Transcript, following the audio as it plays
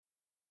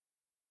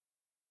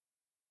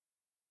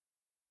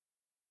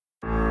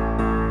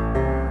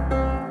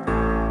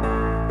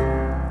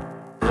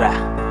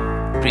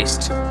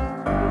Rapriest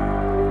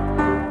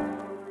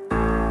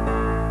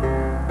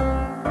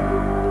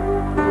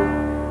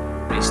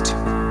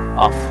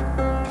of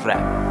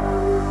rap।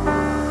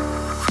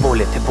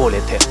 बोले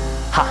थे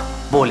हाँ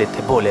बोले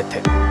थे बोले थे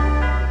हाँ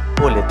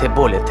बोले थे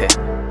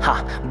हाँ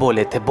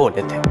बोले थे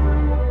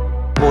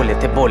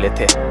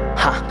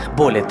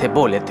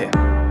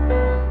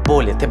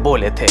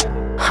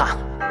हाँ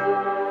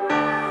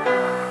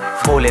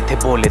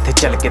बोले थे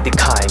चल के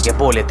दिखाएंगे,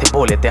 बोले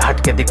थे हट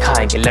के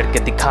दिखाएंगे, लड़के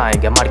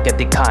दिखाएंगे, मर के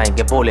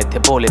दिखाएंगे, बोले थे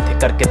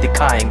करके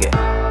दिखाएंगे,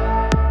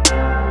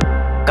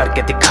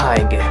 करके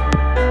दिखाएंगे।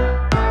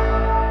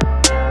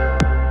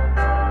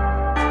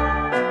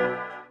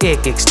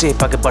 एक एक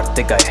स्टेप आगे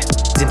बढ़ते गए,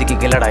 जिंदगी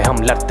की लड़ाई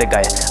हम लड़ते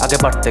गए, आगे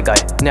बढ़ते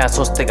गए, नया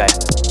सोचते गए,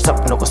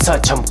 सपनों को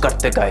सच हम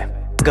करते गए।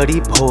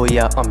 गरीब हो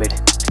या अमीर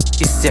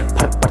इससे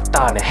फर्क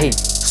पड़ता नहीं,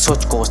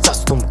 सोच को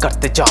सच तुम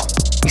करते जाओ,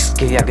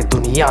 इसके आगे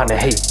दुनिया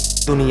नहीं।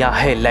 दुनिया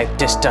है लाइक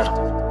टेस्टर,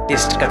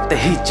 टेस्ट करते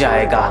ही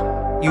जाएगा।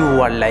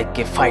 You are like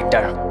a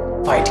fighter,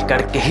 fight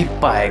करके ही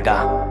पाएगा।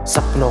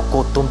 सपनों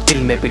को तुम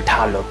दिल में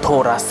बिठा लो,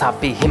 थोड़ा सा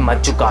भी हिम्मत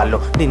जुगा लो,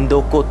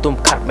 निंदों को तुम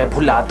घर में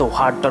भुला दो,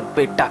 हार्ड और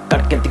बेटा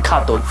करके दिखा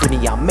दो।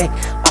 दुनिया में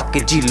आके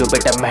जी लो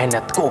बेटा,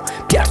 मेहनत को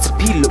प्यार से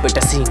पी लो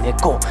बेटा, सीने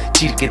को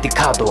चीर के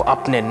दिखा दो,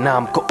 अपने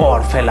नाम को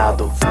और फैला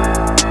दो,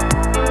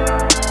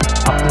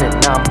 अपने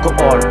नाम को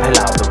और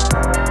फैला दो।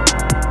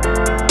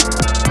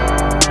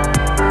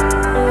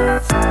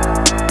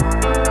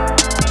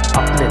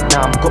 अपने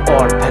नाम को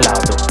और फैला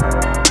दो।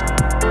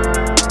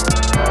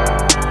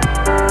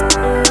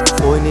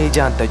 कोई नहीं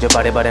जानता जो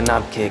बड़े बड़े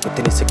नाम किए,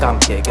 कितने से काम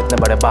किए, कितने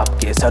बड़े बाप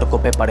किए, सड़कों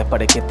पे पड़े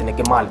पड़े कितने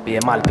के माल पिए,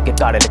 माल पी के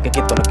कारे लेके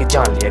कितनों की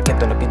जान लिए,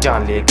 कितनों की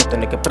जान लिए,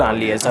 कितनों के प्राण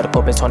लिए,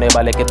 सड़कों पे सोने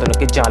वाले कितनों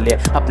की जान लिए,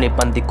 अपनी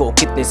बंदी को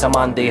कितने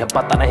सामान दिए,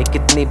 पता नहीं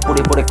कितनी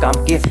बुरे बुरे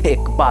काम किए।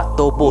 एक बात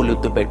तो बोलू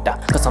तू बेटा,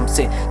 कसम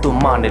से तू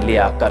मान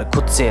लिया कर,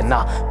 खुद से ना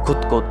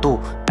खुद को तू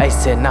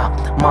ऐसे ना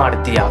मार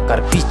दिया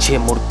कर। पीछे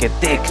मुड़ के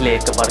देख ले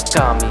एक बार,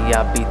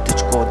 कामयाबी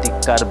तुझको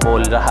दिखकर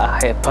बोल रहा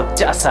है फक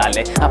जा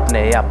साले,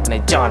 अपने अपने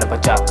जान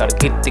बचा कर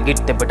गिरते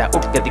गिरते बेटा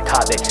उठ के दिखा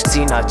दे,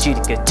 सीना चीर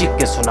के चीख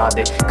के सुना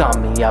दे।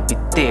 कामयाबी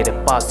तेरे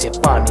पास है,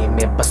 पानी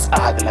में बस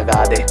आग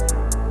लगा दे,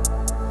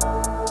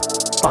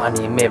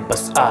 पानी में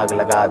बस आग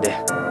लगा दे।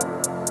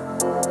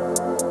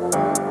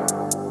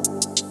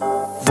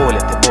 बोले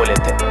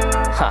थे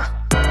हाँ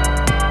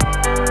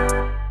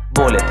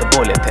बोले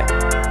थे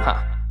हाँ,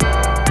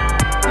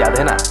 याद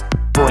है ना।